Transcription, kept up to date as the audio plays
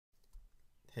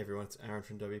Hey everyone, it's Aaron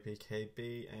from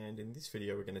WPKB, and in this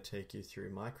video we're going to take you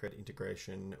through MyCred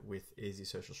integration with easy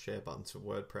social share buttons for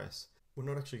WordPress. We're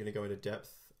not actually going to go into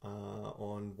depth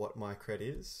on what MyCred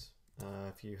is.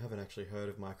 If you haven't actually heard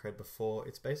of MyCred before,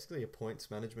 it's basically a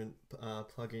points management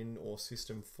plugin or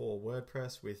system for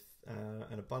WordPress with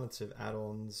an abundance of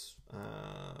add-ons,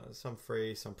 some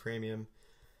free, some premium.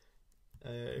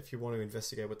 If you want to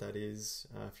investigate what that is,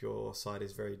 if your site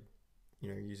is very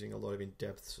using a lot of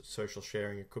in-depth social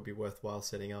sharing, it could be worthwhile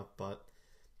setting up, but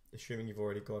assuming you've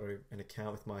already got an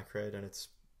account with MyCred and it's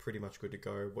pretty much good to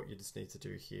go, what you just need to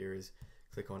do here is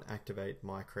click on Activate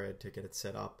MyCred to get it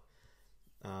set up.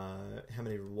 How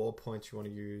many reward points you want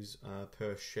to use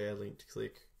per share link to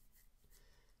click.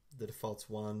 The default's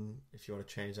 1. If you want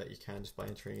to change that, you can just by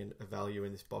entering a value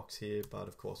in this box here, but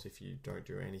of course if you don't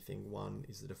do anything, 1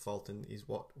 is the default and is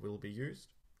what will be used.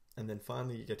 And then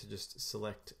finally you get to just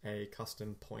select a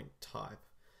custom point type.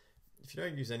 If you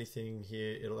don't use anything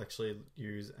here, it'll actually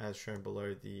use, as shown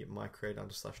below, the MyCred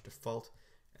 /default,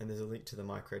 and there's a link to the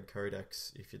MyCred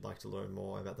codex if you'd like to learn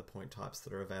more about the point types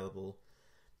that are available.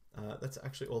 That's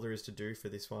actually all there is to do for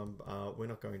this one. We're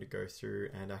not going to go through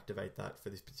and activate that for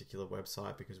this particular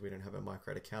website because we don't have a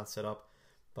MyCred account set up,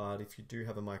 but if you do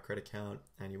have a MyCred account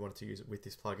and you wanted to use it with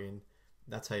this plugin,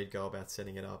 that's how you'd go about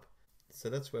setting it up. So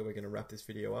that's where we're going to wrap this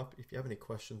video up. If you have any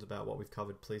questions about what we've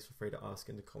covered, please feel free to ask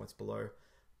in the comments below.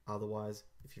 Otherwise,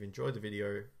 if you've enjoyed the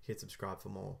video, hit subscribe for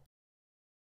more.